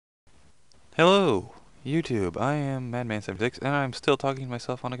Hello, YouTube. I am Madman76, and I'm still talking to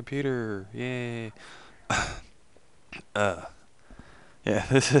myself on a computer. Yay! uh, yeah,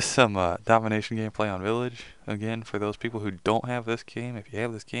 this is some domination gameplay on Village. Again, for those people who don't have this game, if you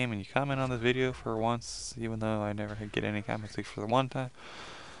have this game and you comment on this video for once, even though I never get any comments except for the one time.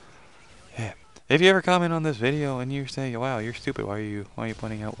 Yeah. If you ever comment on this video and you say, "Wow, you're stupid. Why are you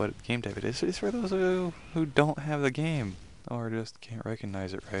pointing out what game type it is?" It's for those who don't have the game or just can't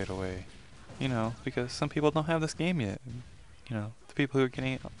recognize it right away. You know, because some people don't have this game yet. You know, the people who are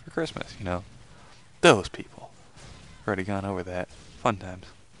getting it for Christmas, you know. Those people. Already gone over that. Fun times.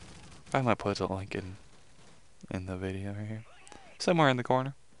 I might put a link in the video right here. Somewhere in the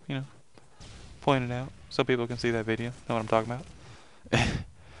corner, you know. Point it out so people can see that video. Know what I'm talking about?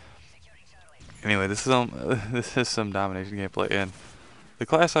 Anyway, this is some domination gameplay, and the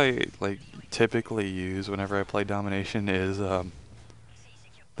class I typically use whenever I play domination is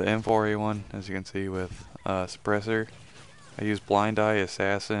the M4A1, as you can see, with suppressor. I use Blind Eye,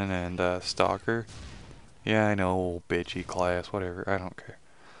 Assassin, and Stalker. Yeah, I know, bitchy class, whatever, I don't care.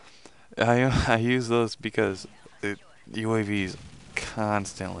 I use those because UAVs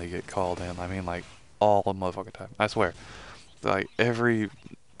constantly get called in. I mean, like, all the motherfucking time. I swear. Like, every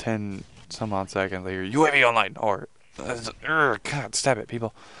 10 some odd seconds, they hear UAV online, or, God, stab it,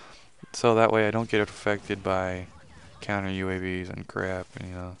 people. So that way I don't get affected by counter UAVs and crap, you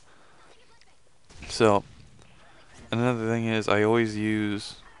know. So, another thing is, I always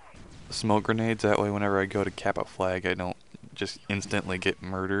use smoke grenades. That way, whenever I go to cap a flag, I don't just instantly get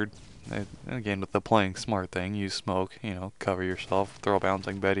murdered. Again, with the playing smart thing, use smoke, you know, cover yourself, throw a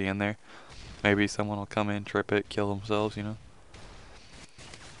bouncing Betty in there. Maybe someone will come in, trip it, kill themselves, you know.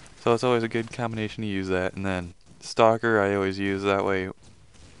 So it's always a good combination to use that. And then Stalker, I always use that way.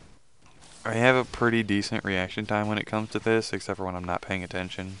 I have a pretty decent reaction time when it comes to this, except for when I'm not paying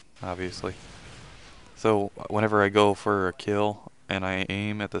attention, obviously. So whenever I go for a kill and I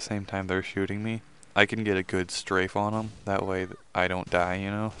aim at the same time they're shooting me, I can get a good strafe on them. That way I don't die,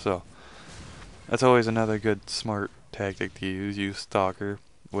 you know. So that's always another good smart tactic to use. Use Stalker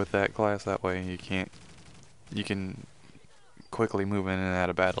with that class. That way you can quickly move in and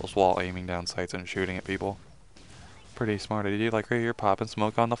out of battles while aiming down sights and shooting at people. Pretty smart idea. Like right here, popping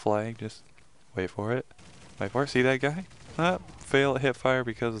smoke on the flag. Just wait for it. Wait for it. See that guy? Fail at hip fire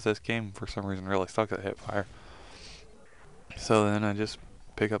because this game for some reason really sucks at hip fire. So then I just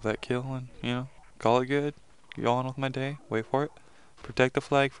pick up that kill and, you know, call it good. Go on with my day. Wait for it. Protect the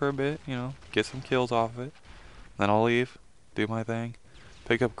flag for a bit, you know, get some kills off of it. Then I'll leave, do my thing,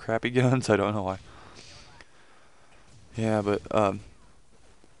 pick up crappy guns. I don't know why. Yeah, but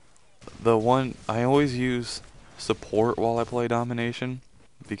the one I always use support while I play domination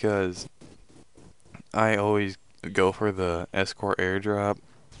because I always go for the Escort airdrop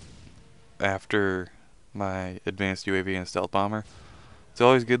after my advanced UAV and stealth bomber. It's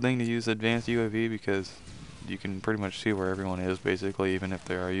always a good thing to use advanced UAV because you can pretty much see where everyone is basically, even if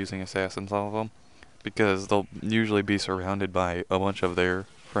they are using assassins, all of them, because they'll usually be surrounded by a bunch of their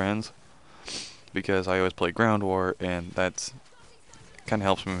friends, because I always play ground war and that's kind of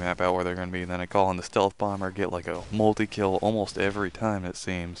helps me map out where they're going to be. And then I call in the stealth bomber, get like a multi-kill almost every time it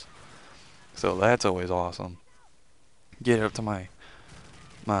seems, so that's always awesome. Get up to my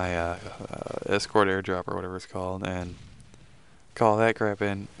escort airdrop or whatever it's called and call that crap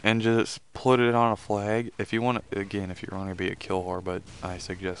in and just put it on a flag. If you want to, again, if you want to be a kill whore, but I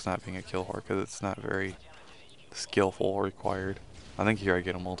suggest not being a kill whore because it's not very skillful or required. I think here I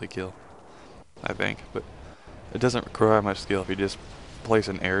get a multi-kill, I think, but it doesn't require much skill if you just place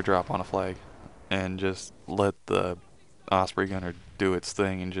an airdrop on a flag and just let the Osprey gunner do its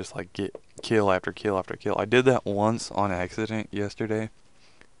thing and just like get kill after kill after kill. I did that once on accident yesterday,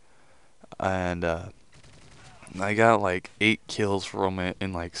 and I got like 8 kills from it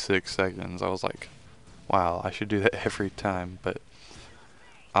in like 6 seconds. I was like, wow, I should do that every time, but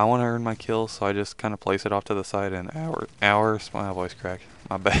I want to earn my kills, so I just kind of place it off to the side and hours. My voice cracked.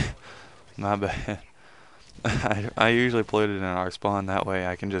 My bad. My bad. I usually put it in our spawn, that way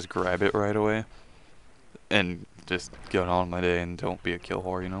I can just grab it right away and just get on my day and don't be a kill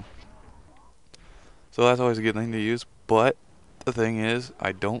whore, you know. So that's always a good thing to use, but the thing is,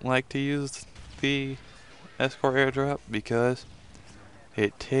 I don't like to use the Escort airdrop because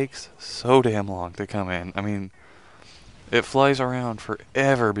it takes so damn long to come in. I mean, it flies around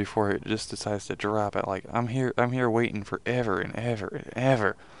forever before it just decides to drop it. Like I'm here waiting forever and ever and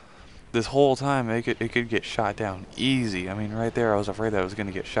ever. This whole time it could get shot down easy. I mean, right there I was afraid that I was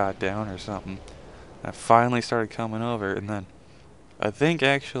gonna get shot down or something. I finally started coming over, and then I think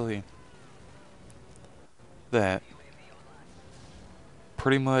actually that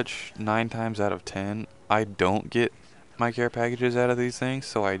pretty much 9 times out of 10, I don't get my care packages out of these things,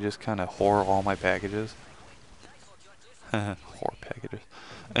 so I just kind of whore all my packages. Whore packages.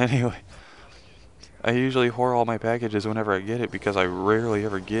 Anyway, I usually whore all my packages whenever I get it because I rarely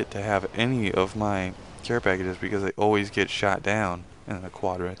ever get to have any of my care packages because they always get shot down. And a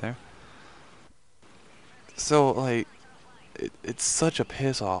quad right there. So, like, it's such a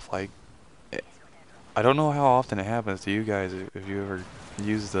piss off. Like, I don't know how often it happens to you guys if you ever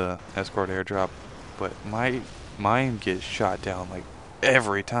use the Escort airdrop, but mine gets shot down like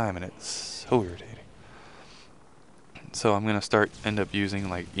every time, and it's so irritating. So I'm gonna end up using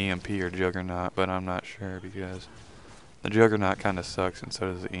like EMP or Juggernaut, but I'm not sure because the Juggernaut kind of sucks, and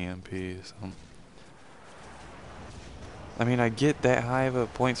so does the EMP. So I mean, I get that high of a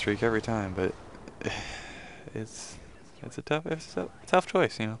point streak every time, but it's a tough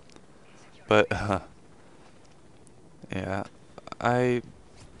choice, you know. But yeah, I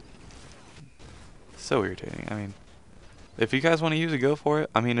so irritating. I mean, if you guys want to use it, go for it.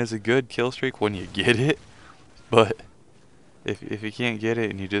 I mean, it's a good kill streak when you get it, but if you can't get it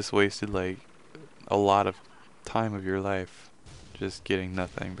and you just wasted like a lot of time of your life just getting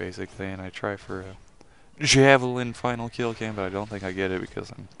nothing basically, and I try for a javelin final kill cam, but I don't think I get it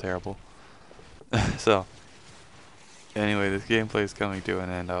because I'm terrible. So anyway, this gameplay is coming to an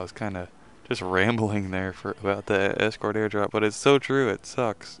end. I was kind of just rambling there for about the Escort airdrop, but it's so true. It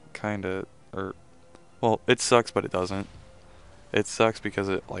sucks, kind of, or well, it sucks, but it doesn't. It sucks because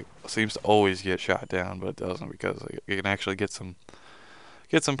it like seems to always get shot down, but it doesn't because you can actually get some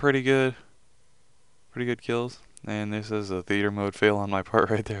pretty good kills. And this is a theater mode fail on my part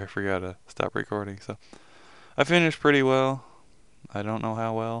right there. I forgot to stop recording. So I finished pretty well. I don't know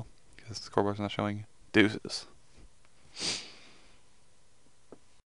how well because the scoreboard's not showing. Deuces.